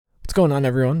What's going on,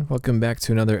 everyone? Welcome back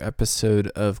to another episode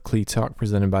of Clee Talk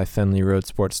presented by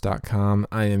FenleyRoadSports.com.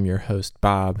 I am your host,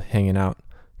 Bob, hanging out,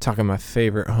 talking my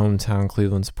favorite hometown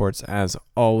Cleveland sports, as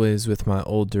always, with my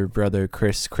older brother,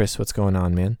 Chris. Chris, what's going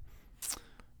on, man?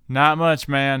 Not much,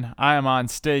 man. I am on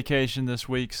staycation this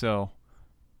week, so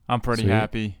I'm pretty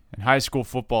happy. And high school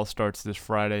football starts this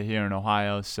Friday here in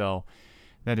Ohio, so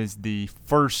that is the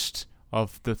first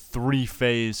of the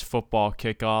three-phase football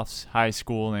kickoffs, high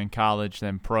school, then college,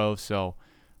 then pro. So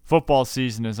football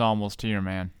season is almost here,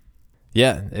 man.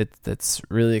 Yeah, it's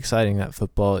really exciting that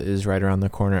football is right around the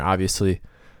corner. Obviously,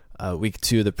 week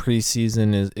 2 of the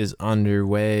preseason is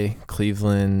underway.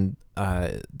 Cleveland,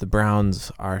 the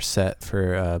Browns are set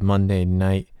for a Monday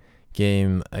night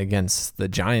game against the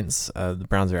Giants. The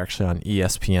Browns are actually on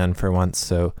ESPN for once,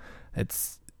 so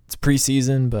it's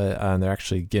preseason, but they're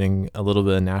actually getting a little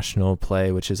bit of national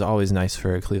play, which is always nice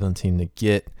for a Cleveland team to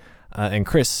get. And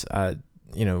Chris,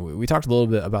 we talked a little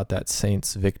bit about that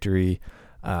Saints victory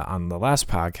on the last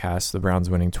podcast, the Browns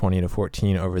winning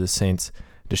 20-14 over the Saints.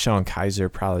 DeShone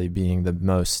Kizer probably being the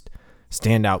most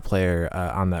standout player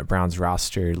on that Browns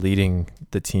roster, leading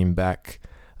the team back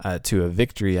to a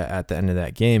victory at the end of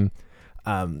that game.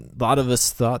 A lot of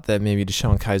us thought that maybe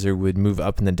DeShone Kizer would move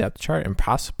up in the depth chart and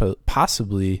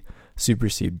possibly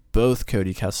supersede both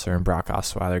Cody Kessler and Brock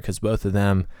Osweiler, because both of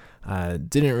them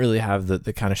didn't really have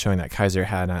the kind of showing that Kizer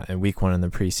had in week 1 in the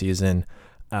preseason.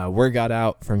 Word got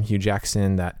out from Hugh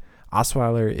Jackson that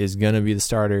Osweiler is going to be the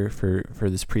starter for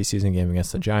this preseason game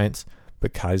against the Giants,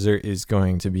 but Kizer is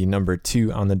going to be number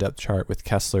 2 on the depth chart, with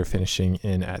Kessler finishing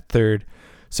in at 3rd.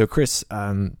 So Chris,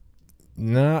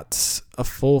 not a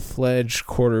full-fledged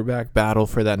quarterback battle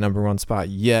for that number 1 spot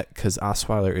yet, because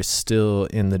Osweiler is still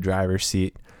in the driver's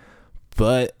seat.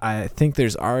 But I think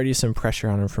there's already some pressure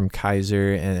on him from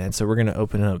Kizer, and so we're going to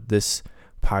open up this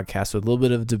podcast with a little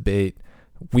bit of debate.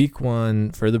 Week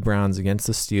 1 for the Browns against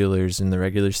the Steelers in the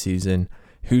regular season.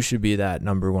 Who should be that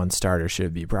number 1 starter? Should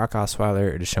it be Brock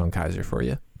Osweiler or DeShone Kizer for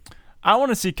you? I want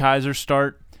to see Kizer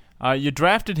start. You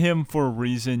drafted him for a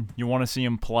reason. You want to see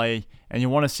him play, and you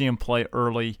want to see him play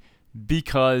early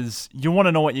because you want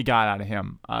to know what you got out of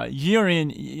him. Year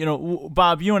in,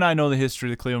 Bob, you and I know the history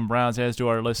of the Cleveland Browns, as do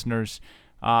our listeners.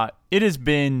 It has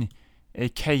been a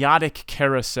chaotic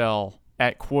carousel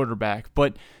at quarterback,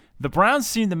 but the Browns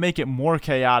seem to make it more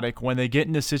chaotic when they get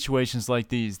into situations like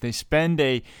these. They spend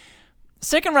a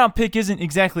second-round pick isn't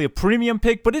exactly a premium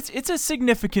pick, but it's a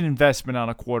significant investment on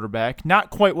a quarterback. Not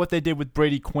quite what they did with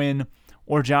Brady Quinn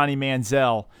or Johnny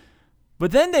Manziel.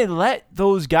 But then they let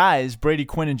those guys, Brady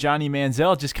Quinn and Johnny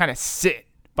Manziel, just kind of sit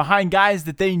behind guys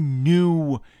that they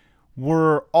knew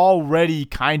were already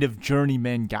kind of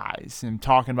journeyman guys. I'm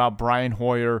talking about Brian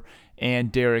Hoyer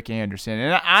and Derek Anderson.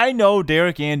 And I know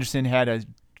Derek Anderson had a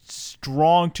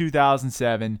strong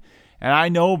 2007, and I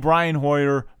know Brian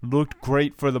Hoyer looked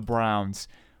great for the Browns.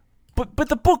 But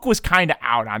the book was kind of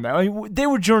out on that. I mean, they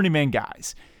were journeyman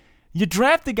guys. You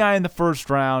draft the guy in the first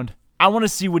round, I want to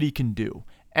see what he can do.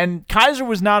 And Kizer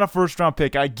was not a first-round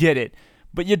pick, I get it.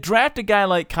 But you draft a guy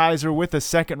like Kizer with a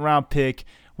second-round pick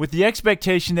with the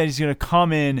expectation that he's going to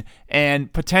come in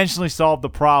and potentially solve the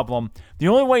problem. The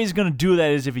only way he's going to do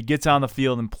that is if he gets on the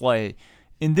field and play.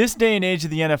 In this day and age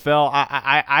of the NFL,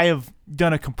 I have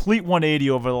done a complete 180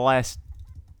 over the last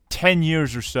 10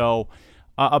 years or so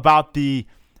about the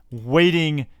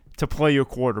waiting to play your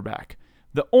quarterback.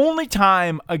 The only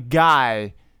time a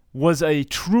guy was a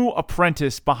true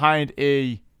apprentice behind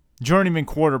a journeyman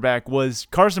quarterback was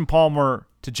Carson Palmer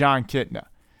to John Kitna.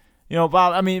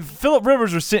 Phillip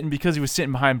Rivers was sitting because he was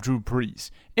sitting behind Drew Brees.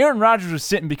 Aaron Rodgers was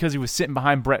sitting because he was sitting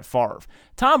behind Brett Favre.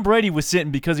 Tom Brady was sitting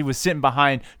because he was sitting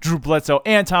behind Drew Bledsoe,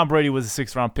 and Tom Brady was a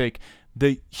 6th-round pick,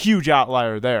 the huge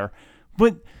outlier there.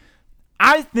 But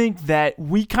I think that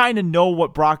we kind of know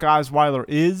what Brock Osweiler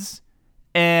is,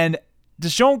 and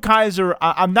DeShone Kizer,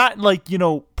 I'm not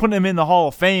putting him in the Hall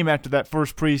of Fame after that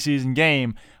first preseason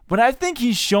game, but I think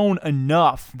he's shown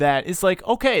enough that it's like,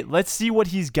 okay, let's see what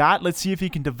he's got. Let's see if he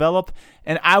can develop.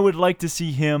 And I would like to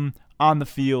see him on the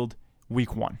field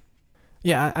week 1.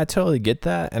 Yeah, I totally get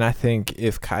that. And I think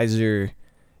if Kizer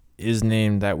is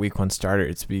named that week 1 starter,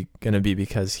 it's going to be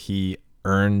because he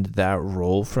earned that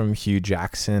role from Hugh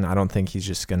Jackson. I don't think he's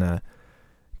just going to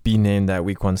be named that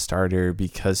week 1 starter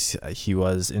because he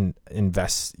was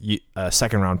a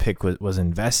second-round pick was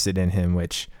invested in him,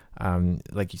 which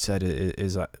like you said,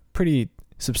 is a pretty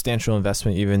substantial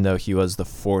investment, even though he was the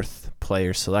 4th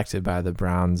player selected by the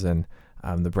Browns, and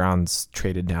the Browns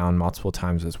traded down multiple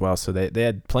times as well. So they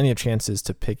had plenty of chances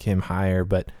to pick him higher,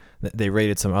 but they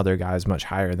rated some other guys much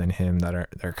higher than him that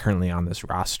are currently on this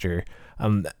roster.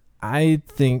 I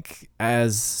think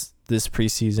as this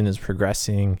preseason is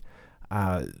progressing,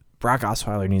 Brock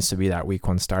Osweiler needs to be that week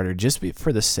 1 starter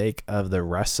for the sake of the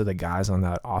rest of the guys on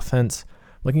that offense.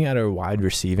 Looking at our wide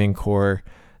receiving core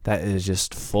that is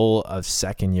just full of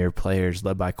second-year players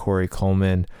led by Corey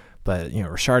Coleman, but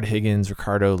Rashard Higgins,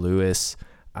 Ricardo Lewis,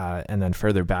 and then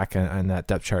further back on that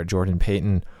depth chart, Jordan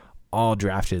Payton, all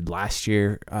drafted last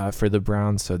year for the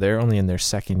Browns, so they're only in their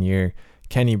second year.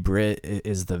 Kenny Britt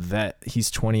is the vet.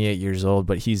 He's 28 years old,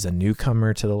 but he's a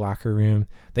newcomer to the locker room.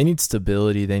 They need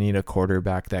stability. They need a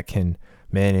quarterback that can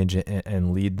manage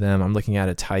and lead them. I'm looking at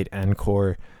a tight end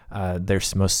core. Their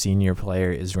most senior player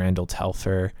is Randall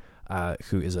Telfer,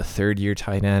 who is a third-year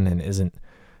tight end and isn't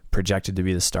projected to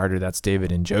be the starter. That's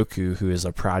David Njoku, who is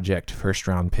a project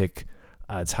first-round pick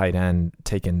tight end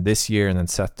taken this year, and then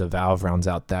Seth DeValve rounds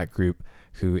out that group,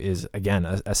 who is, again,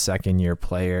 a second-year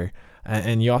player.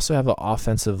 And you also have an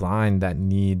offensive line that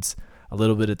needs a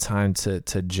little bit of time to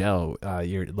gel.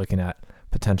 You're looking at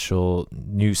potential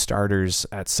new starters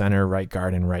at center, right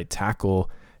guard, and right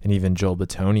tackle, and even Joel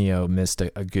Bitonio missed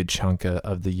a good chunk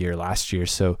of the year last year.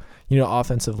 So,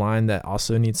 offensive line that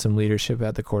also needs some leadership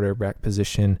at the quarterback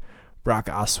position. Brock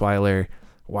Osweiler,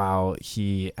 while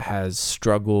he has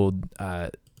struggled,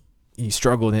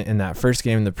 in that first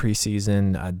game in the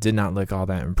preseason, did not look all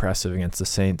that impressive against the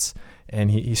Saints,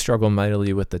 and he struggled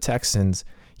mightily with the Texans.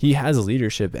 He has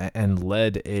leadership and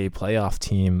led a playoff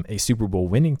team, a Super Bowl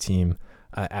winning team,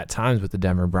 at times with the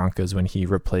Denver Broncos when he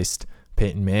replaced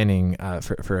Peyton Manning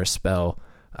for a spell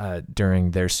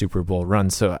during their Super Bowl run.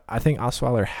 So I think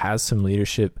Osweiler has some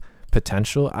leadership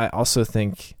potential. I also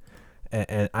think,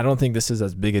 and I don't think this is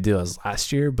as big a deal as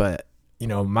last year, but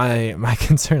my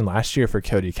concern last year for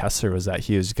Cody Kessler was that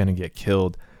he was going to get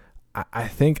killed. I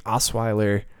think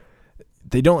Osweiler,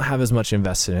 they don't have as much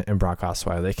invested in Brock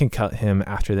Osweiler. They can cut him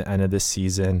after the end of this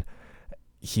season.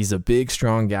 He's a big,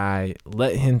 strong guy.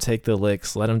 Let him take the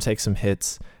licks, let him take some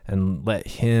hits, and let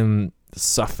him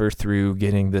suffer through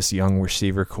getting this young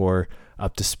receiver core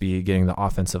up to speed, getting the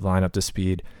offensive line up to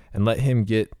speed, and let him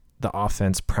get the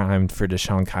offense primed for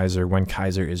DeShone Kizer when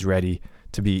Kizer is ready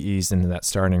to be eased into that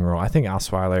starting role. I think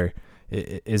Osweiler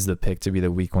is the pick to be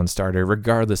the week 1 starter,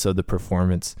 regardless of the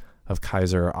performance of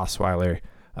Kizer or Osweiler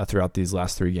throughout these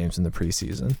last 3 games in the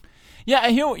preseason. Yeah,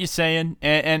 I hear what you're saying,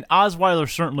 and Osweiler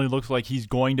certainly looks like he's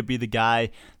going to be the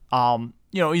guy.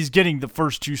 He's getting the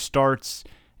first 2 starts,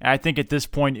 and I think at this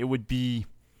point it would be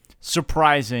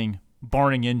surprising,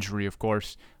 barring injury, of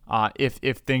course,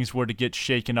 if things were to get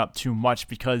shaken up too much,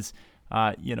 because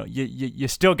you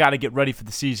still got to get ready for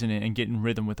the season and get in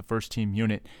rhythm with the first team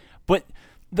unit. But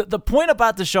the point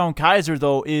about DeShone Kizer,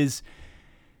 though, is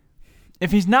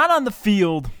if he's not on the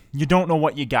field, you don't know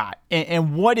what you got.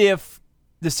 And what if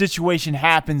the situation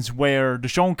happens where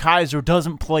DeShone Kizer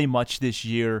doesn't play much this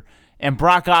year and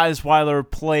Brock Osweiler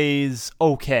plays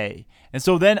okay? And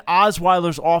so then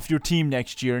Osweiler's off your team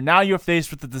next year. Now you're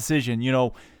faced with the decision,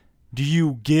 do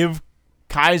you give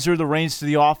Kizer the reins to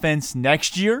the offense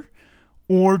next year,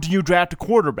 or do you draft a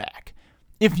quarterback?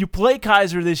 If you play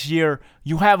Kizer this year,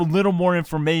 you have a little more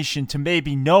information to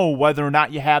maybe know whether or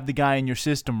not you have the guy in your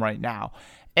system right now.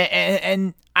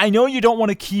 And I know you don't want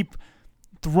to keep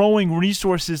throwing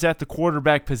resources at the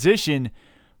quarterback position,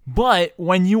 but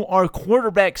when you are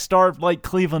quarterback starved like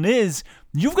Cleveland is,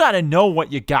 you've got to know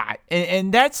what you got.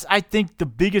 And that's, I think, the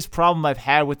biggest problem I've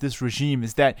had with this regime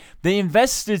is that they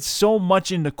invested so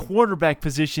much in the quarterback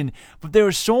position, but there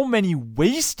are so many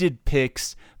wasted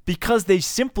picks because they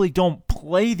simply don't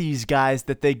play these guys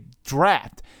that they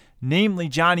draft, namely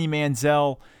Johnny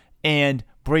Manziel and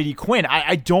Brady Quinn.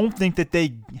 I don't think that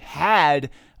they had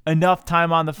enough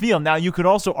time on the field. Now, you could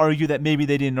also argue that maybe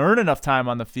they didn't earn enough time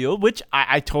on the field, which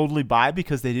I totally buy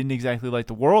because they didn't exactly light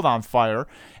the world on fire.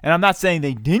 And I'm not saying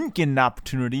they didn't get an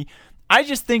opportunity. I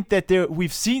just think that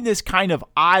we've seen this kind of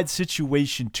odd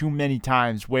situation too many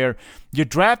times where you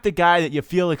draft a guy that you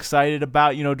feel excited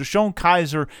about. DeShone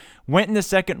Kizer went in the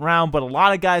second round, but a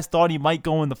lot of guys thought he might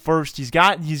go in the first. He's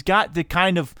got the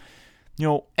kind of,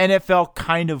 NFL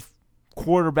kind of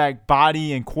quarterback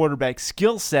body and quarterback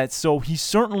skill set, so he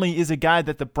certainly is a guy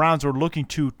that the Browns are looking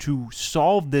to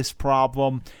solve this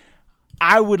problem.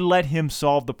 I would let him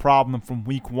solve the problem from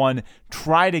week 1,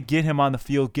 try to get him on the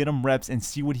field, get him reps, and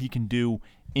see what he can do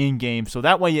in game. So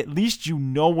that way, at least you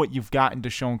know what you've got in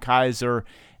DeShone Kizer,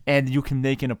 and you can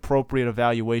make an appropriate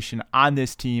evaluation on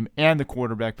this team and the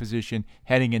quarterback position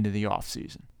heading into the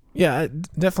offseason. Yeah, I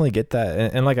definitely get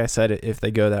that. And like I said, if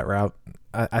they go that route,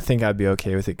 I think I'd be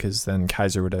okay with it because then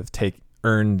Kizer would have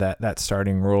earned that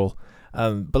starting role.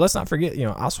 But let's not forget,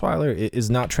 Osweiler is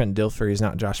not Trent Dilfer. He's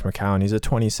not Josh McCown. He's a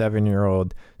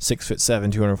 27-year-old,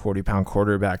 6'7", 240-pound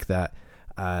quarterback that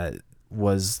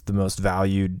was the most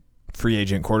valued free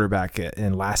agent quarterback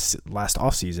in last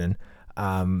offseason.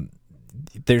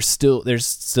 There's still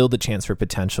the chance for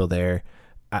potential there.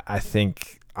 I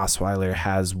think Osweiler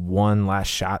has one last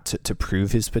shot to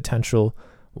prove his potential.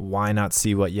 Why not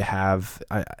see what you have?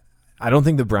 I don't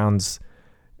think the Browns,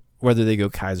 whether they go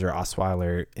Kizer or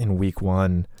Osweiler in week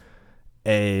 1,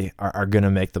 are going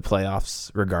to make the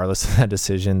playoffs regardless of that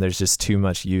decision. There's just too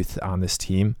much youth on this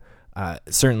team.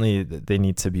 Certainly they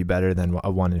need to be better than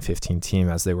a 1-15 team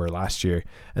as they were last year.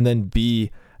 And then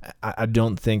B, I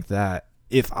don't think that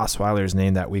if Osweiler is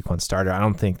named that week 1 starter, I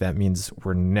don't think that means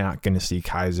we're not going to see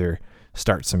Kizer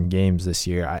start some games this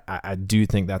year. I do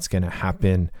think that's going to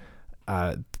happen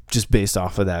just based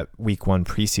off of that week 1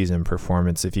 preseason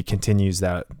performance. If he continues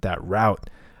that route,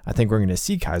 I think we're going to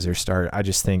see Kizer start. I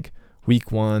just think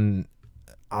week 1,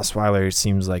 Osweiler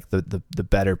seems like the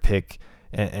better pick,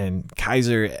 and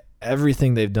Kizer,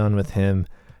 everything they've done with him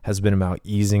has been about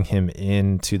easing him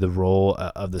into the role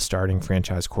of the starting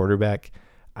franchise quarterback.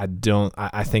 I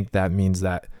think that means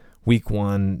that week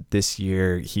 1 this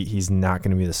year, he's not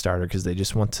going to be the starter because they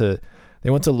want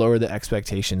to lower the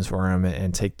expectations for him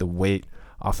and take the weight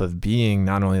off of being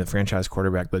not only the franchise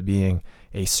quarterback, but being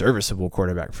a serviceable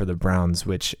quarterback for the Browns,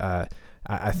 which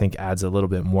I think adds a little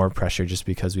bit more pressure just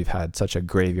because we've had such a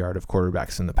graveyard of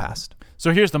quarterbacks in the past.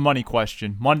 So here's the money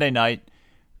question. Monday night,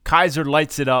 Kizer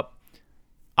lights it up.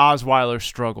 Osweiler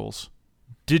struggles.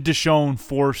 Did Deshaun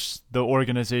force the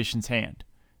organization's hand?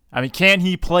 I mean, can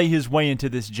he play his way into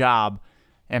this job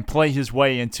and play his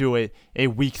way into a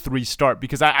week 3 start?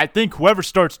 Because I think whoever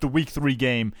starts the week 3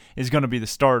 game is going to be the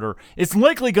starter. It's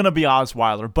likely going to be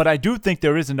Osweiler, but I do think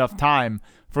there is enough time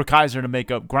for Kizer to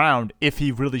make up ground if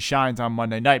he really shines on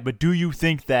Monday night. But do you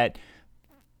think that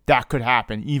could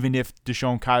happen, even if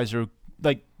Deshaun Kizer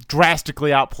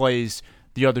drastically outplays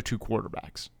the other 2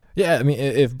 quarterbacks? Yeah, I mean,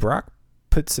 if Brock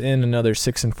puts in another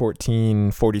 6-14,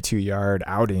 42-yard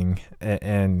outing,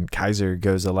 and Kizer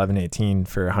goes 11-18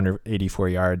 for 184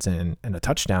 yards and a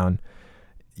touchdown,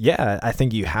 yeah, I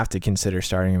think you have to consider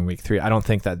starting in week 3. I don't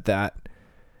think that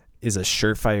is a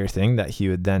surefire thing that he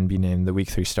would then be named the week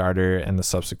 3 starter and the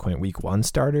subsequent week 1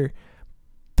 starter.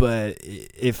 But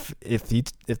if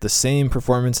the same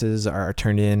performances are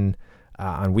turned in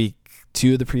on week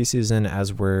 2 of the preseason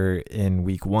as were in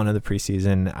week 1 of the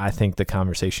preseason, I think the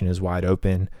conversation is wide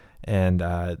open, and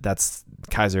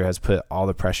Kizer has put all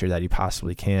the pressure that he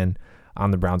possibly can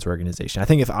on the Browns organization. I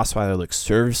think if Osweiler looks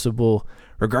serviceable,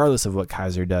 regardless of what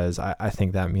Kizer does, I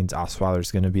think that means Osweiler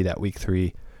is going to be that week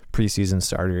 3 preseason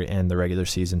starter and the regular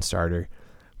season starter.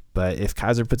 But if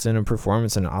Kizer puts in a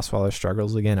performance and Osweiler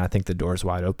struggles again, I think the door's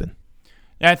wide open.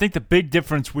 Yeah, I think the big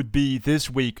difference would be this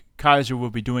week, Kizer will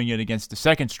be doing it against the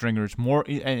second stringers, more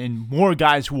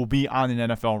guys who will be on an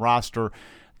NFL roster.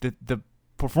 The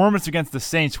performance against the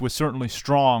Saints was certainly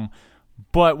strong,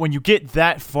 but when you get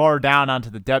that far down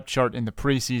onto the depth chart in the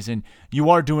preseason,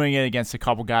 you are doing it against a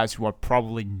couple guys who are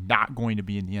probably not going to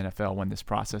be in the NFL when this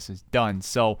process is done.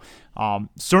 So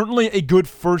certainly a good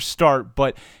first start,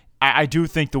 but I do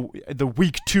think the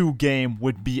week 2 game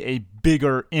would be a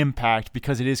bigger impact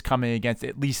because it is coming against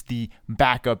at least the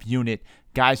backup unit,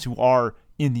 guys who are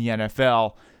in the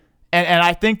NFL. And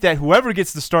I think that whoever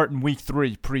gets the start in week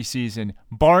 3 preseason,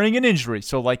 barring an injury,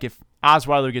 so like if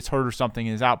Osweiler gets hurt or something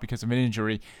and is out because of an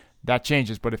injury, that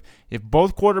changes. But if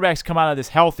both quarterbacks come out of this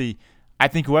healthy, I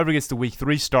think whoever gets the week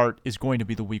 3 start is going to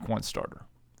be the week 1 starter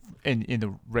in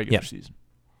the regular season.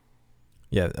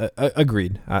 Yeah,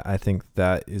 agreed. I think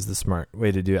that is the smart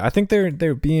way to do it. I think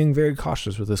they're being very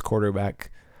cautious with this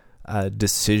quarterback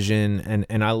decision,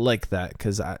 and I like that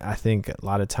because I think a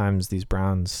lot of times these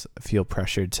Browns feel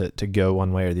pressured to go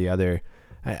one way or the other.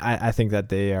 I think that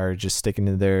they are just sticking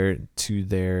to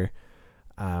their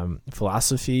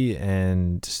philosophy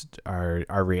and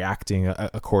are reacting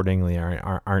accordingly,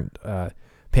 aren't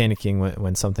panicking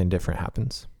when something different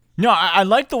happens. No, I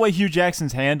like the way Hugh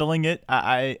Jackson's handling it.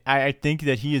 I think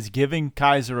that he is giving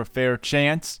Kizer a fair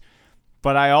chance,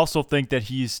 but I also think that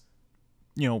he's,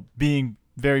 being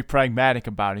very pragmatic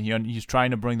about it. He's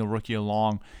trying to bring the rookie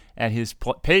along at his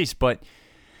pace, but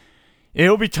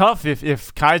it'll be tough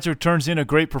if Kizer turns in a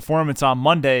great performance on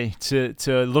Monday to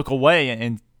look away.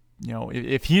 And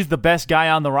if he's the best guy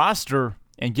on the roster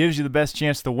and gives you the best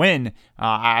chance to win,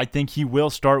 I think he will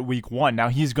start week 1. Now,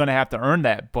 he's going to have to earn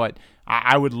that, but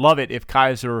I would love it if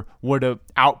Kizer were to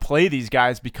outplay these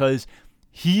guys because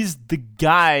he's the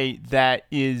guy that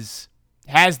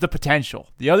has the potential.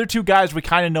 The other 2 guys, we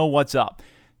kind of know what's up.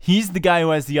 He's the guy who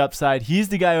has the upside. He's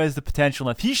the guy who has the potential.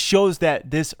 If he shows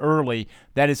that this early,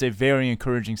 that is a very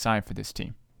encouraging sign for this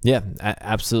team. Yeah,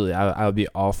 absolutely. I would be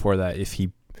all for that if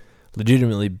he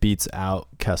legitimately beats out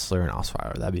Kessler and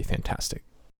Osweiler. That'd be fantastic.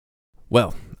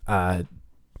 Well,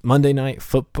 Monday Night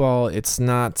Football, it's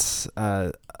not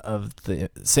of the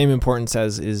same importance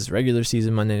as is regular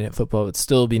season Monday Night Football. It'd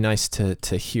still be nice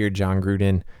to hear John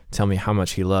Gruden tell me how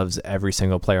much he loves every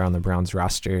single player on the Browns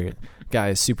roster. Guy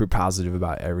is super positive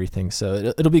about everything,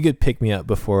 so it'll be a good pick-me-up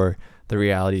before the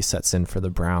reality sets in for the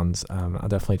Browns. I'll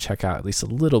definitely check out at least a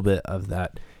little bit of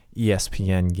that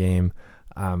ESPN game.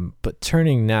 But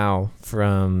turning now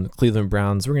from Cleveland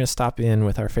Browns, we're going to stop in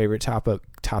with our favorite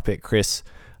topic, Chris.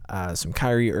 Some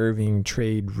Kyrie Irving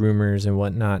trade rumors and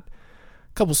whatnot.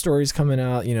 A couple stories coming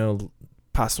out,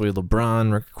 possibly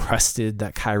LeBron requested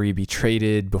that Kyrie be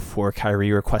traded before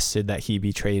Kyrie requested that he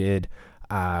be traded,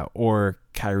 or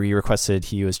Kyrie requested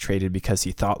he was traded because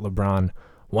he thought LeBron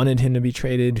wanted him to be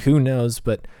traded. Who knows?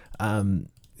 But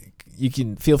you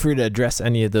can feel free to address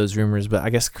any of those rumors. But I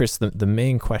guess, Chris, the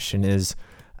main question is,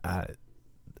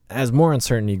 as more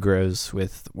uncertainty grows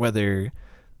with what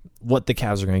the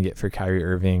Cavs are going to get for Kyrie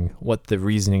Irving, what the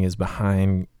reasoning is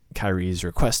behind Kyrie's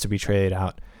request to be traded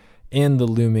out, and the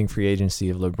looming free agency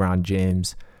of LeBron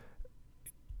James,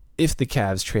 if the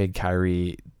Cavs trade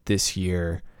Kyrie this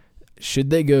year, should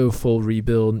they go full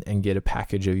rebuild and get a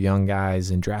package of young guys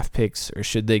and draft picks, or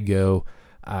should they go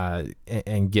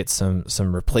and get some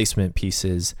replacement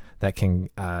pieces that can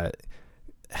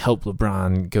help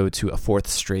LeBron go to a fourth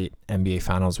straight NBA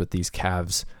Finals with these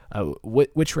Cavs?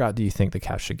 Which route do you think the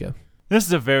Cavs should go? This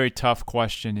is a very tough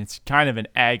question. It's kind of an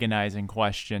agonizing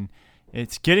question.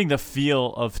 It's getting the feel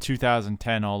of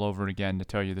 2010 all over again, to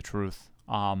tell you the truth.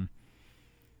 And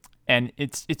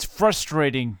it's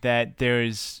frustrating that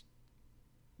there's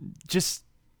just,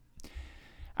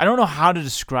 I don't know how to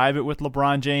describe it with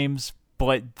LeBron James,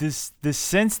 but this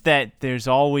sense that there's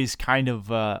always kind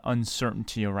of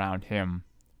uncertainty around him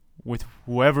with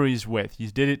whoever he's with. He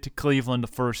did it to Cleveland the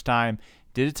first time,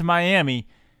 did it to Miami,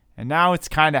 and now it's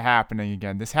kind of happening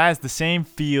again. This has the same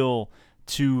feel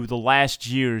to the last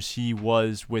years he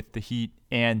was with the Heat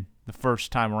and the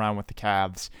first time around with the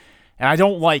Cavs, and I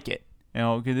don't like it.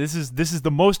 This is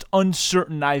the most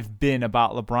uncertain I've been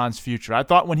about LeBron's future. I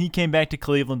thought when he came back to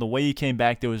Cleveland, the way he came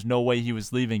back, there was no way he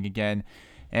was leaving again,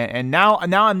 and now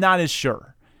I'm not as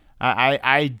sure.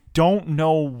 I don't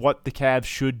know what the Cavs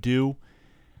should do.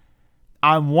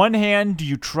 On one hand, do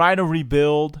you try to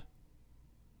rebuild?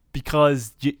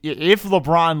 Because if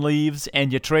LeBron leaves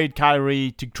and you trade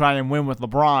Kyrie to try and win with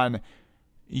LeBron,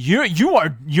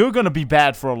 you're going to be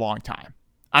bad for a long time.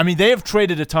 I mean, they have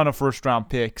traded a ton of first-round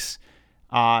picks.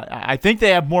 I think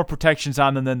they have more protections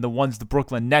on them than the ones the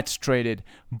Brooklyn Nets traded.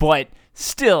 But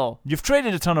still, you've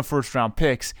traded a ton of first-round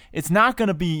picks. It's not going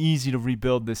to be easy to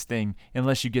rebuild this thing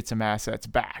unless you get some assets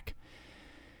back.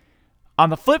 On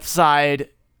the flip side,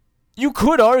 you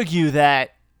could argue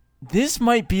that this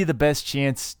might be the best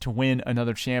chance to win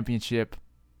another championship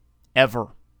ever.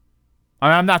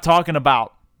 I'm not talking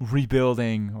about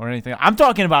rebuilding or anything. I'm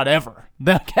talking about ever.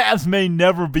 The Cavs may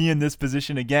never be in this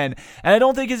position again. And I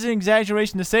don't think it's an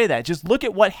exaggeration to say that. Just look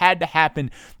at what had to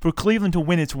happen for Cleveland to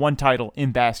win its one title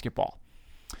in basketball.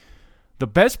 The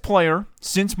best player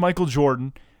since Michael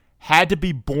Jordan had to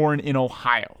be born in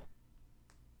Ohio.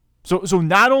 So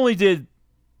not only did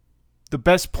the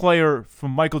best player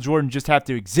from Michael Jordan just have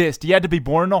to exist, he had to be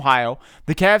born in Ohio.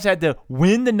 The Cavs had to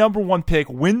win the number one pick,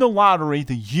 win the lottery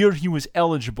the year he was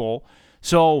eligible.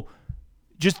 So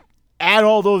just add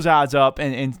all those odds up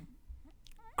and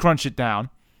crunch it down.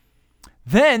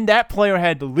 Then that player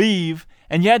had to leave,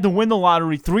 and you had to win the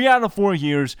lottery 3 out of 4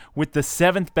 years with the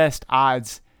 7th best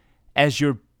odds as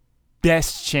your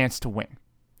best chance to win.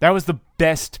 That was the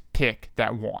best pick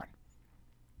that won.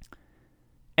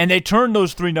 And they turned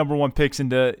those 3 number one picks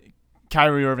into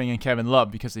Kyrie Irving and Kevin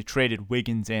Love because they traded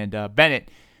Wiggins and Bennett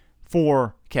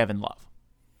for Kevin Love.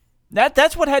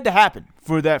 That's what had to happen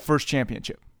for that first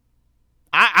championship.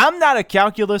 I'm not a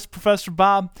calculus professor,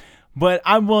 Bob, but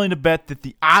I'm willing to bet that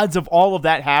the odds of all of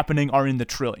that happening are in the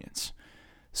trillions.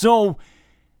 So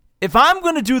if I'm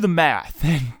going to do the math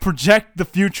and project the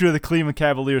future of the Cleveland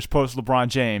Cavaliers post LeBron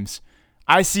James,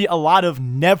 I see a lot of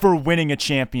never winning a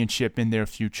championship in their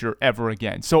future ever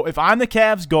again. So if I'm the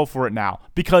Cavs, go for it now.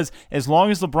 Because as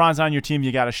long as LeBron's on your team,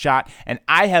 you got a shot. And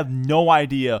I have no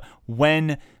idea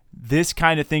when this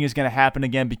kind of thing is going to happen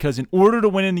again. Because in order to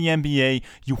win in the NBA,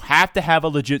 you have to have a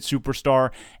legit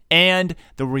superstar. And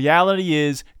the reality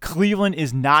is, Cleveland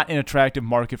is not an attractive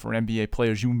market for NBA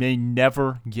players. You may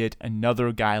never get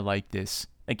another guy like this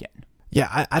again.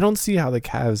 Yeah, I don't see how the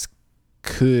Cavs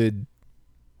could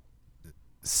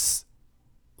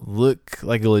look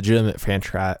like a legitimate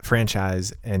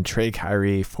franchise and trade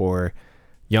Kyrie for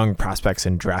young prospects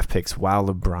and draft picks while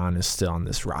LeBron is still on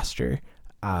this roster.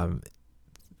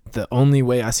 The only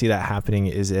way I see that happening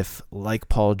is if, like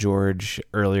Paul George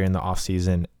earlier in the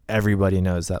offseason, everybody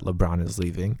knows that LeBron is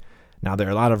leaving. Now, there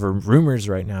are a lot of rumors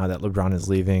right now that LeBron is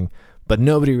leaving, but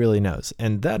nobody really knows.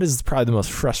 And that is probably the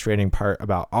most frustrating part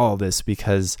about all of this,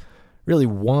 because really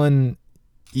one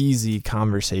easy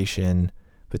conversation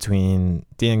between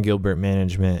Dan Gilbert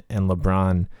management and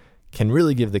LeBron can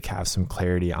really give the Cavs some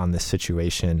clarity on this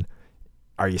situation.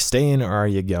 Are you staying or are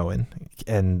you going?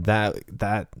 And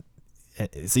that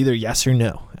it's either yes or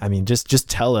no. I mean, just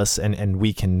tell us and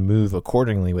we can move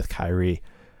accordingly with Kyrie.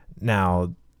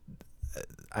 Now,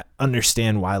 I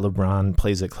understand why LeBron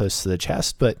plays it close to the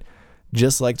chest, but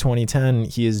just like 2010,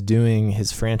 he is doing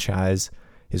his franchise,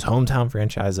 his hometown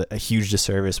franchise, a huge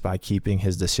disservice by keeping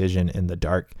his decision in the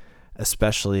dark,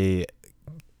 especially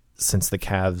since the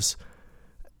Cavs,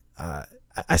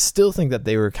 I still think that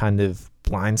they were kind of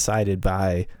blindsided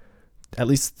by at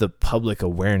least the public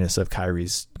awareness of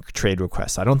Kyrie's trade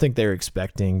request. I don't think they were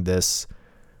expecting this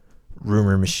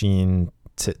rumor machine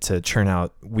to churn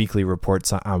out weekly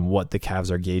reports on what the Cavs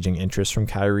are gauging interest from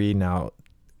Kyrie. Now,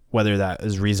 whether that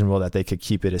is reasonable that they could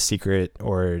keep it a secret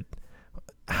or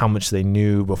how much they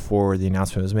knew before the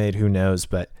announcement was made, who knows?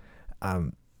 But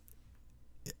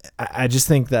I just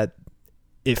think that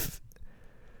if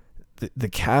the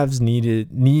Cavs need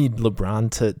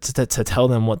LeBron to tell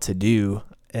them what to do,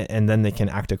 and then they can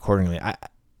act accordingly.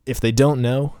 If they don't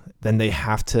know, then they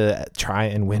have to try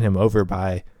and win him over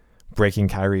by breaking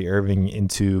Kyrie Irving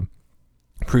into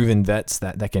proven vets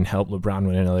that can help LeBron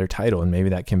win another title, and maybe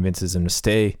that convinces him to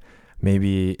stay.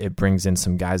 Maybe it brings in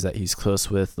some guys that he's close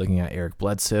with, looking at Eric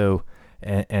Bledsoe,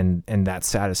 and that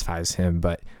satisfies him.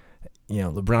 But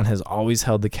LeBron has always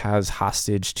held the Cavs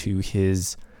hostage to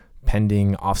his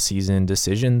pending offseason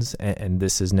decisions, and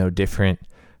this is no different.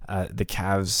 The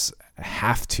Cavs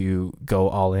have to go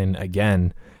all in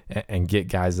again and get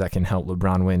guys that can help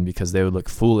LeBron win, because they would look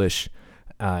foolish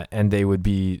and they would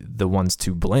be the ones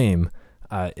to blame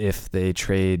if they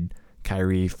trade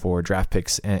Kyrie for draft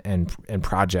picks and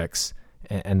projects,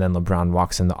 and then LeBron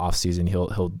walks in the offseason.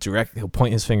 He'll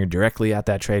point his finger directly at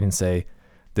that trade and say,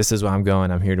 "This is where I'm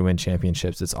going. I'm here to win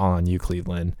championships. It's all on you,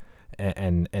 Cleveland,"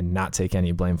 and not take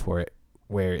any blame for it.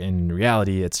 Where in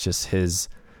reality, it's just his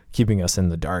keeping us in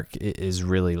the dark. It is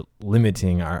really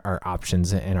limiting our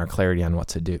options and our clarity on what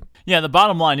to do. Yeah, the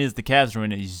bottom line is the Cavs are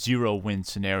in a 0-win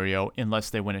scenario unless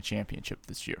they win a championship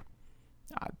this year.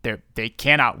 They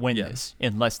cannot win this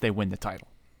unless they win the title.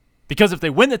 Because if they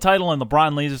win the title and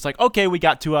LeBron leaves, it's like, okay, we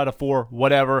got 2 out of 4,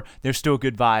 whatever. There's still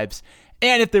good vibes.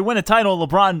 And if they win a title,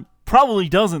 LeBron probably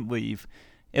doesn't leave.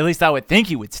 At least I would think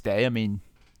he would stay. I mean,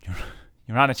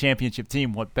 you're on a championship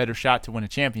team. What better shot to win a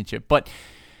championship? But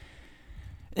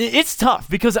it's tough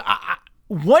because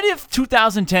what if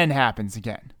 2010 happens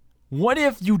again? What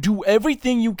if you do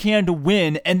everything you can to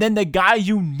win, and then the guy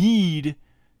you need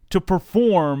to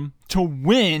perform to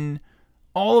win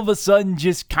all of a sudden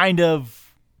just kind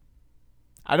of,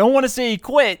 I don't want to say he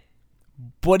quit,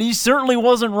 but he certainly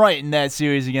wasn't right in that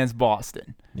series against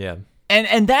Boston. Yeah.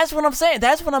 And that's what I'm saying.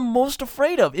 That's what I'm most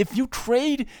afraid of. If you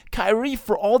trade Kyrie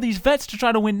for all these vets to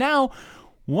try to win now,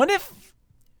 what if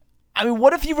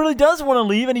he really does want to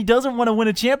leave and he doesn't want to win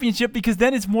a championship, because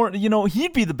then it's more,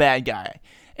 he'd be the bad guy.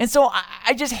 And so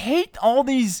I just hate all of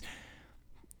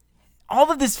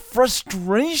this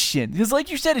frustration, because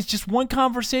like you said, it's just one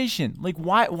conversation. Like,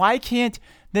 why can't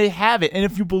they have it? And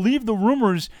if you believe the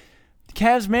rumors, the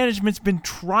Cavs management's been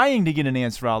trying to get an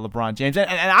answer out of LeBron James. And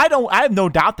I have no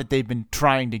doubt that they've been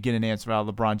trying to get an answer out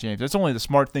of LeBron James. That's only the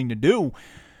smart thing to do.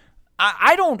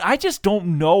 I just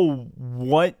don't know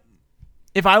what.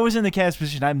 If I was in the Cavs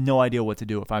position, I have no idea what to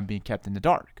do if I'm being kept in the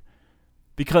dark.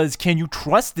 Because can you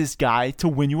trust this guy to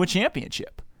win you a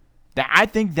championship? I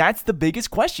think that's the biggest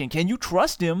question. Can you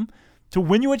trust him to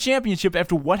win you a championship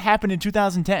after what happened in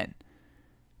 2010?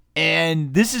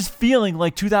 And this is feeling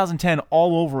like 2010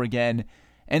 all over again.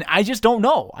 And I just don't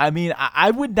know. I mean,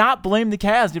 I would not blame the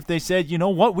Cavs if they said, you know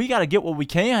what, we got to get what we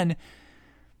can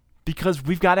because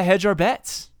we've got to hedge our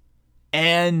bets.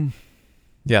 And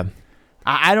yeah,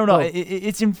 I don't know.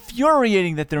 It's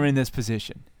infuriating that they're in this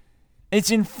position. It's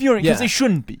infuriating because they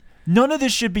shouldn't be. None of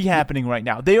this should be happening right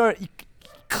now. They are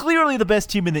clearly the best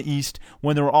team in the East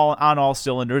when they're all on all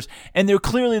cylinders, and they're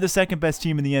clearly the second best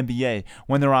team in the NBA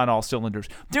when they're on all cylinders.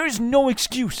 There is no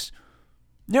excuse.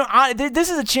 This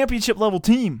is a championship level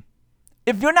team.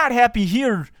 If you're not happy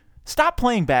here, stop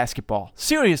playing basketball.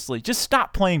 Seriously, just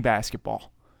stop playing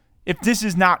basketball. If this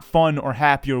is not fun or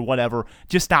happy or whatever,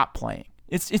 just stop playing.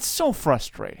 It's so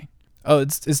frustrating. Oh,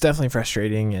 it's definitely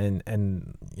frustrating,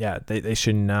 and yeah, they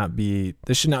should not be.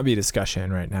 This should not be a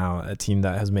discussion right now. A team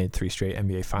that has made 3 straight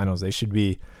NBA Finals, they should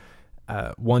be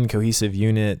one cohesive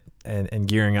unit and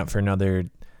gearing up for another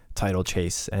title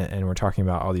chase. And we're talking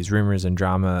about all these rumors and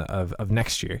drama of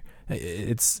next year.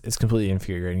 It's completely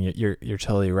infuriating. You're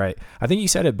totally right. I think you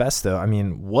said it best though. I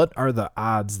mean, what are the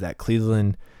odds that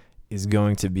Cleveland is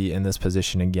going to be in this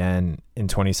position again in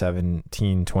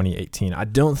 2017, 2018? I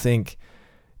don't think.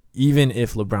 Even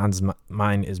if LeBron's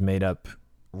mind is made up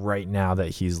right now that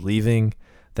he's leaving,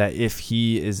 that if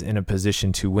he is in a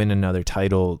position to win another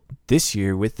title this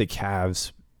year with the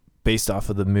Cavs, based off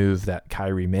of the move that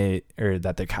Kyrie made, or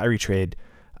that the Kyrie trade,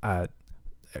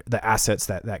 the assets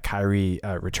that Kyrie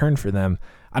returned for them,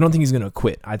 I don't think he's going to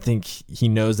quit. I think he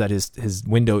knows that his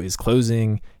window is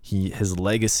closing. His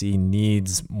legacy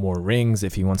needs more rings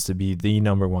if he wants to be the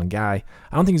number one guy.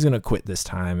 I don't think he's going to quit this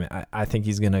time. I think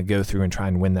he's going to go through and try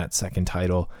and win that second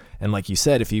title. And like you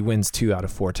said, if he wins 2 out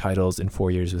of 4 titles in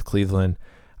 4 years with Cleveland,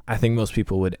 I think most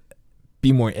people would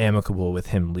be more amicable with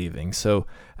him leaving. So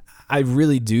I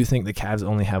really do think the Cavs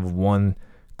only have one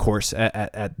course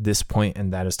at this point,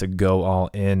 and that is to go all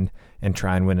in and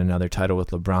try and win another title with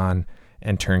LeBron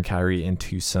and turn Kyrie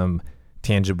into some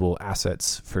tangible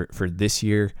assets for this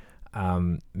year.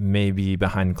 Maybe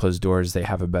behind closed doors, they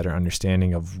have a better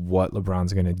understanding of what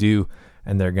LeBron's going to do,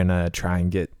 and they're going to try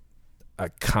and get a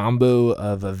combo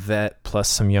of a vet plus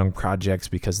some young projects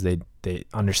because they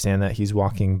understand that he's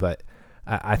walking. But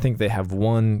I think they have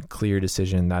one clear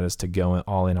decision, that is to go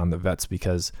all in on the vets,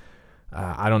 because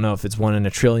I don't know if it's 1 in a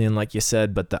trillion, like you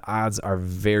said, but the odds are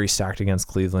very stacked against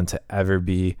Cleveland to ever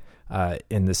be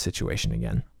in this situation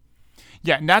again.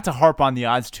 Yeah, not to harp on the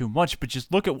odds too much, but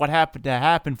just look at what happened to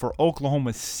happen for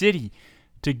Oklahoma City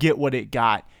to get what it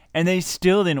got, and they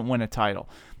still didn't win a title.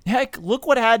 Heck, look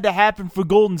what had to happen for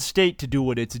Golden State to do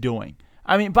what it's doing.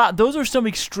 I mean, Bob, those are some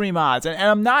extreme odds, and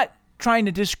I'm not trying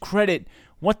to discredit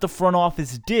what the front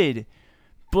office did,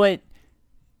 but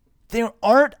there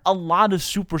aren't a lot of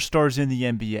superstars in the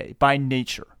NBA by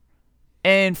nature.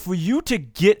 And for you to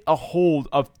get a hold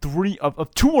of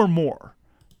 2 or more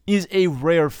is a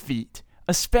rare feat,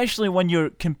 especially when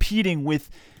you're competing with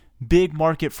big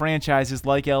market franchises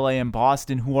like LA and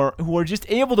Boston who are just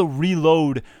able to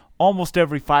reload almost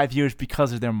every 5 years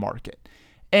because of their market.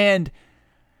 And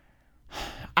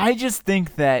I just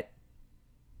think that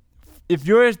if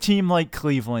you're a team like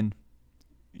Cleveland,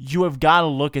 you have got to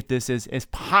look at this as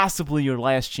possibly your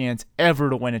last chance ever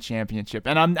to win a championship.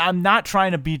 And I'm not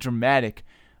trying to be dramatic,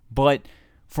 but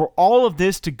for all of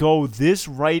this to go this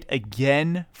right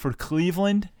again for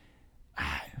Cleveland,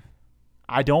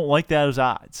 I don't like those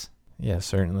odds. Yeah,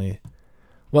 certainly.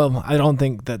 Well, I don't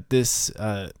think that this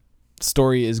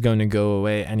story is going to go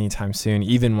away anytime soon.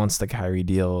 Even once the Kyrie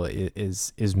deal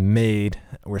is made,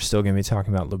 we're still going to be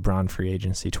talking about LeBron free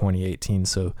agency 2018.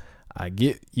 So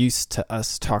get used to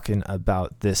us talking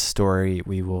about this story.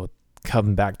 We will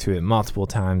come back to it multiple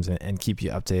times and keep you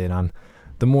updated on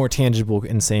the more tangible,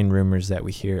 insane rumors that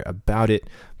we hear about it.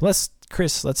 Let's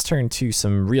turn to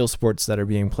some real sports that are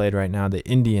being played right now. The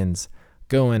Indians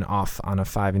going off on a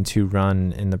 5-2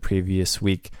 run in the previous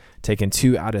week, taking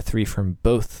 2 out of 3 from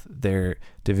both their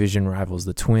division rivals,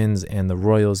 the Twins and the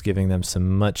Royals, giving them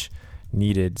some much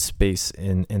needed space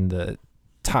in the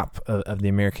top of the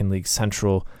American League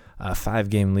Central. A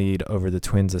 5-game lead over the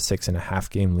Twins, a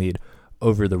 6.5-game lead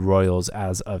over the Royals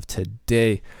as of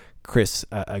today. Chris,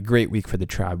 a great week for the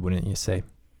Tribe, wouldn't you say?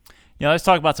 Yeah, let's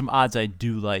talk about some odds I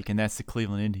do like, and that's the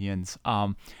Cleveland Indians.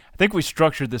 I think we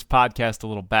structured this podcast a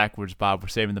little backwards, Bob. We're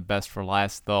saving the best for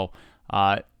last, though.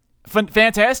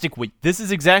 Fantastic week. This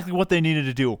is exactly what they needed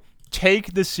to do.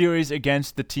 Take the series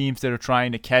against the teams that are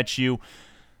trying to catch you.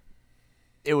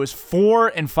 It was 4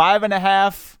 and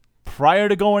 5.5 prior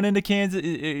to going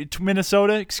into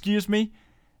Minnesota,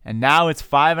 and now it's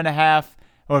 5.5,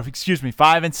 or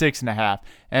 5 and 6.5,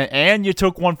 and you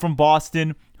took one from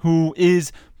Boston, who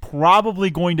is probably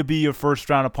going to be your first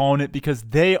round opponent because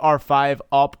they are 5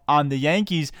 up on the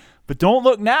Yankees. But don't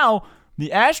look now.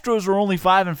 The Astros are only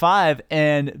 5-5,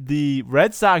 and the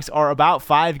Red Sox are about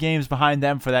 5 games behind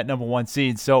them for that number 1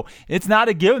 seed. So it's not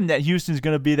a given that Houston's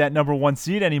going to be that number 1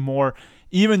 seed anymore,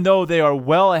 even though they are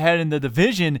well ahead in the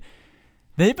division.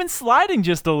 They've been sliding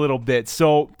just a little bit,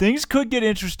 so things could get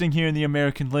interesting here in the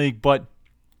American League. But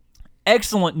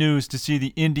excellent news to see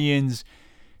the Indians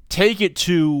take it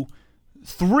to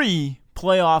 3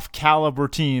 playoff caliber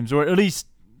teams, or at least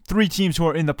 3 teams who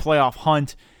are in the playoff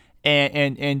hunt,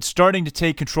 and starting to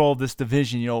take control of this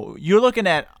division. You know, you're looking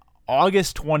at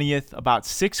August 20th, about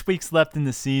 6 weeks left in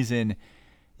the season.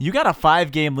 You got a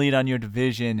 5-game lead on your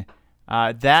division.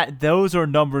 Those are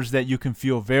numbers that you can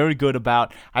feel very good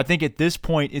about. I think at this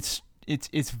point,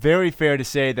 it's very fair to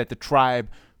say that the Tribe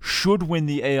should win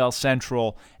the AL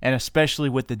Central, and especially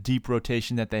with the deep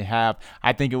rotation that they have.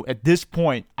 I think at this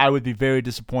point, I would be very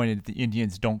disappointed if the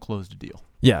Indians don't close the deal.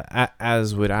 Yeah,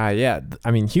 as would I. Yeah,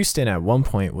 I mean, Houston at one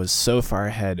point was so far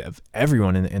ahead of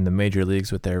everyone in the major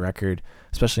leagues with their record,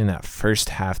 especially in that first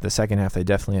half. The second half, they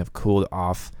definitely have cooled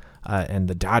off, and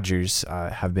the Dodgers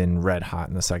have been red hot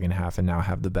in the second half and now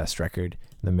have the best record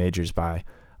in the majors by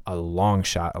a long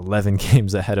shot, 11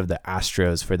 games ahead of the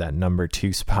Astros for that number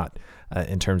 2 spot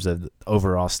in terms of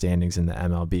overall standings in the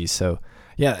MLB. So,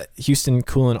 yeah, Houston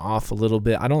cooling off a little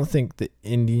bit. I don't think the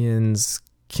Indians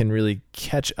can really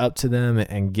catch up to them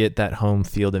and get that home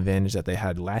field advantage that they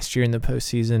had last year in the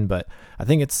postseason, but I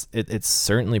think it's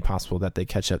certainly possible that they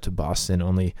catch up to Boston,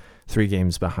 only 3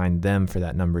 games behind them for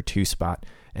that number 2 spot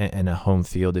and a home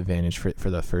field advantage for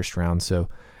the first round. So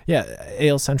yeah,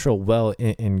 AL Central well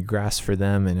in grasp for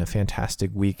them and a fantastic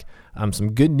week.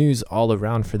 Some good news all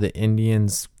around for the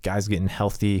Indians. Guys getting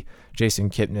healthy. Jason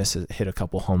Kipnis hit a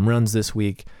couple home runs this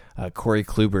week. Corey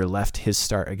Kluber left his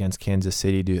start against Kansas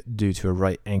City due to a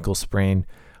right ankle sprain.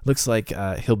 Looks like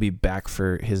he'll be back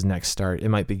for his next start. It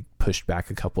might be pushed back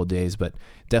a couple of days, but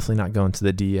definitely not going to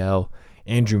the DL.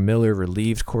 Andrew Miller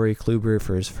relieved Corey Kluber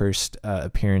for his first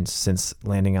appearance since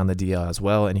landing on the DL as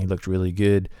well, and he looked really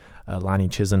good. Lonnie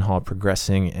Chisenhall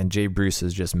progressing, and Jay Bruce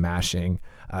is just mashing.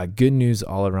 Good news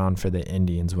all around for the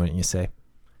Indians, wouldn't you say?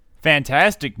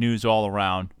 Fantastic news all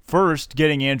around. First,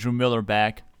 getting Andrew Miller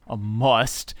back, a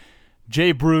must.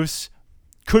 Jay Bruce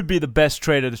could be the best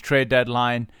trade at the trade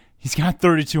deadline. He's got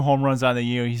 32 home runs on the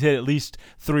year. He's hit at least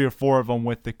 3 or 4 of them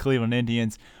with the Cleveland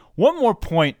Indians. One more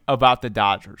point about the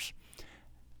Dodgers.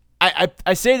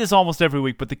 I say this almost every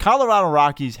week, but the Colorado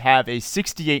Rockies have a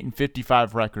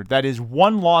 68-55 record. That is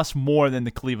 1 loss more than the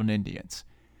Cleveland Indians.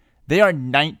 They are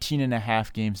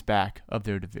 19.5 games back of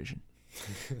their division.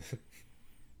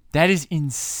 That is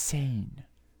insane.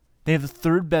 They have the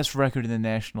 3rd best record in the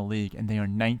National League, and they are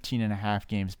 19.5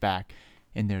 games back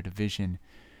in their division.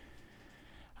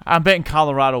 I'm betting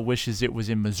Colorado wishes it was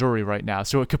in Missouri right now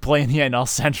so it could play in the NL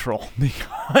Central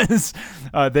because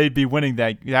they'd be winning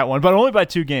that one, but only by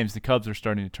 2 games. The Cubs are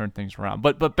starting to turn things around.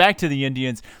 But back to the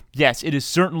Indians, yes, it is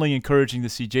certainly encouraging to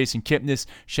see Jason Kipnis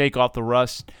shake off the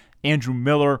rust, Andrew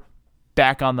Miller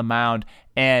back on the mound,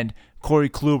 and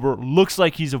Corey Kluber looks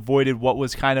like he's avoided what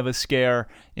was kind of a scare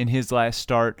in his last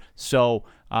start. So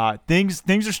things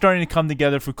are starting to come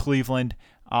together for Cleveland.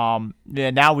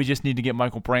 Now we just need to get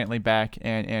Michael Brantley back,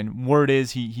 and word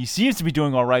is he seems to be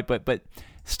doing all right, but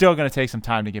still going to take some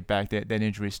time to get back. That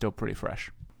injury is still pretty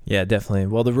fresh. Yeah, definitely.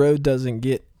 Well, the road doesn't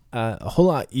get a whole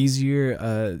lot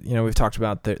easier. We've talked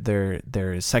about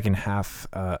their second half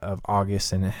of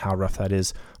August and how rough that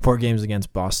is. 4 games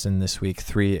against Boston this week,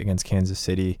 3 against Kansas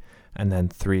City, and then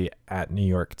 3 at New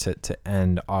York to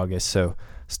end August. So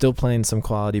still playing some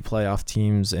quality playoff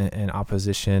teams and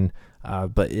opposition.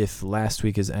 But if last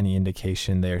week is any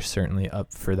indication, they're certainly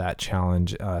up for that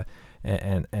challenge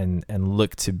and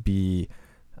look to be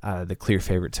the clear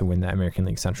favorite to win that American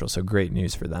League Central. So great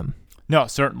news for them. No,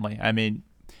 certainly. I mean,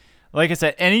 like I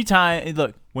said, anytime,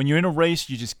 look, when you're in a race,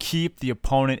 you just keep the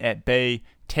opponent at bay,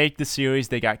 take the series.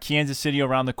 They got Kansas City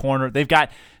around the corner. They've got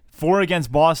 4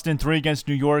 against Boston, 3 against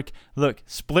New York. Look,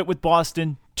 split with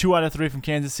Boston, 2 out of 3 from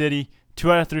Kansas City.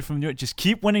 2 out of 3 from New York. Just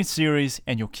keep winning series,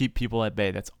 and you'll keep people at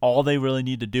bay. That's all they really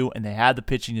need to do, and they have the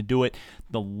pitching to do it.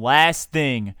 The last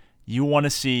thing you want to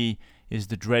see is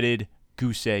the dreaded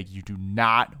goose egg. You do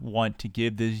not want to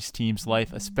give these teams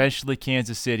life, especially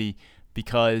Kansas City,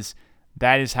 because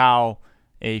that is how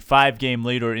a 5-game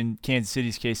lead, or in Kansas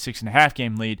City's case,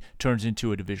 6.5-game lead, turns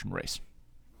into a division race.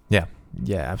 Yeah,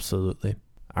 absolutely.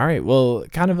 All right, well,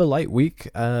 kind of a light week,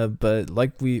 but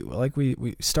like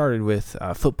we started with,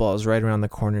 football is right around the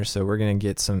corner, so we're gonna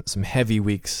get some heavy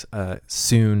weeks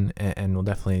soon, and we'll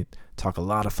definitely talk a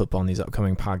lot of football in these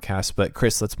upcoming podcasts. But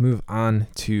Chris, let's move on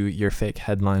to your fake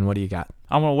headline. What do you got?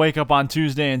 I'm gonna wake up on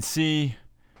Tuesday and see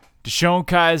DeShone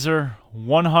Kizer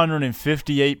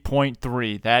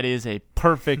 158.3. That is a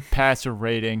perfect passer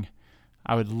rating.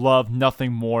 I would love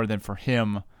nothing more than for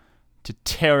him to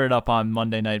tear it up on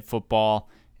Monday Night Football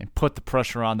and put the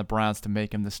pressure on the Browns to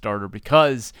make him the starter,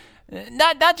 because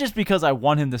not just because I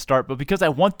want him to start, but because I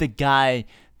want the guy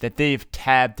that they've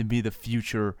tabbed to be the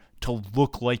future to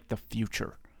look like the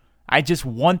future. I just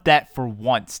want that for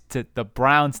once, to the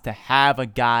Browns to have a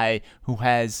guy who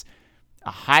has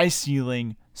a high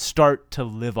ceiling start to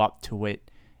live up to it,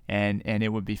 and it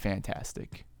would be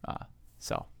fantastic.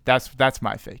 So that's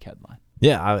my fake headline.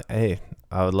 Yeah, I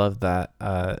would love that.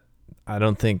 I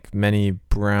don't think many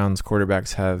Browns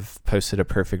quarterbacks have posted a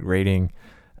perfect rating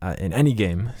in any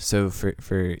game. So for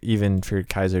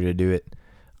Kizer to do it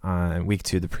on week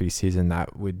 2 of the preseason,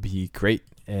 that would be great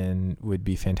and would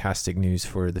be fantastic news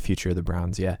for the future of the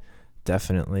Browns. Yeah,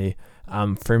 definitely.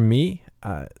 For me,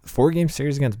 4-game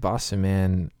series against Boston,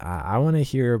 man, I want to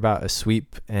hear about a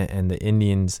sweep and the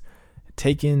Indians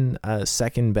taking a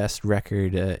second best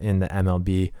record in the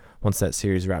MLB once that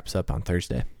series wraps up on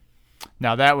Thursday.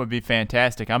 Now that would be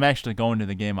fantastic. I'm actually going to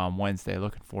the game on Wednesday.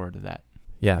 Looking forward to that.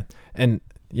 Yeah, and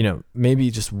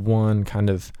maybe just one kind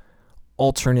of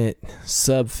alternate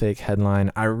sub-fake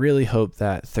headline. I really hope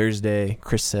that Thursday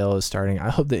Chris Sale is starting. I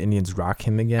hope the Indians rock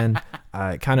him again.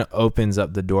 It kind of opens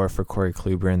up the door for Corey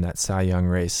Kluber in that Cy Young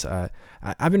race.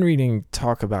 I've been reading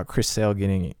talk about Chris Sale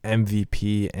getting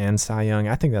MVP and Cy Young.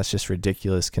 I think that's just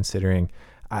ridiculous considering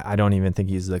I don't even think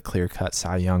he's the clear-cut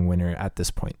Cy Young winner at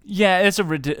this point. Yeah, it's a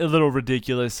little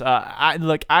ridiculous. I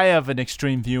have an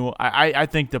extreme view. I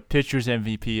think the pitcher's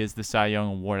MVP is the Cy Young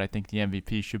award. I think the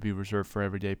MVP should be reserved for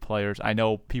everyday players. I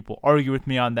know people argue with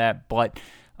me on that, but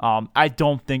I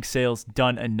don't think Sale's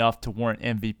done enough to warrant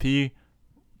MVP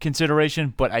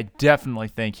consideration, but I definitely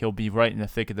think he'll be right in the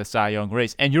thick of the Cy Young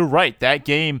race. And you're right, that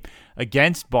game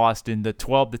against Boston, the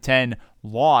 12-10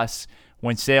 loss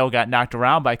when Sale got knocked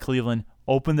around by Cleveland,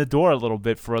 opened the door a little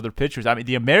bit for other pitchers. I mean,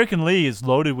 the American League is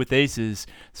loaded with aces,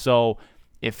 so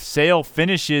if Sale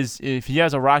finishes, if he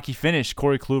has a rocky finish,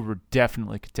 Corey Kluber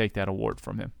definitely could take that award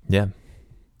from him. Yeah.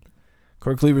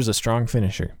 Corey Kluber's a strong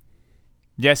finisher.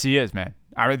 Yes, he is, man.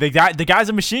 I mean, the guy's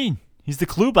a machine. He's the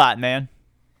Klubot, man.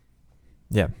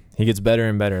 Yeah, he gets better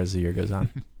and better as the year goes on.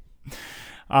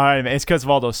 All right, man. It's because of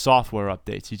all those software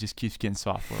updates. He just keeps getting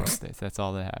software updates. That's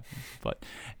all that happens. But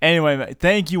anyway, man,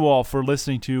 thank you all for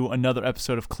listening to another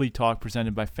episode of Clee Talk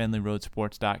presented by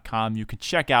FenleyRoadSports.com. You can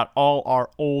check out all our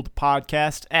old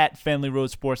podcasts at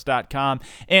FenleyRoadSports.com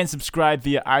and subscribe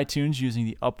via iTunes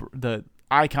using the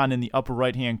icon in the upper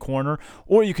right-hand corner,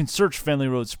 or you can search Fenley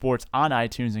Road Sports on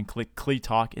iTunes and click Clee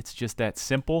Talk. It's just that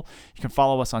simple. You can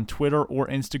follow us on Twitter or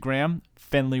Instagram,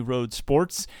 Fenley Road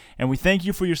Sports, and we thank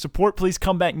you for your support. Please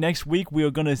come back next week. We are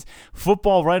going to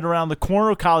football right around the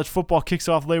corner. College football kicks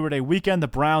off Labor Day weekend. The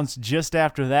Browns just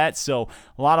after that, so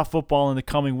a lot of football in the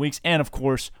coming weeks, and of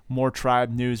course, more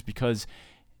Tribe news because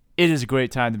it is a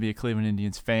great time to be a Cleveland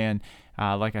Indians fan.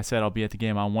 Like I said, I'll be at the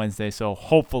game on Wednesday, so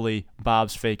hopefully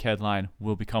Bob's fake headline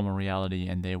will become a reality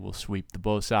and they will sweep the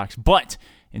Bo Sox. But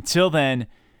until then,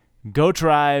 go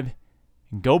Tribe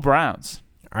and go Browns.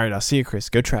 All right, I'll see you, Chris.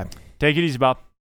 Go Tribe. Take it easy, Bob.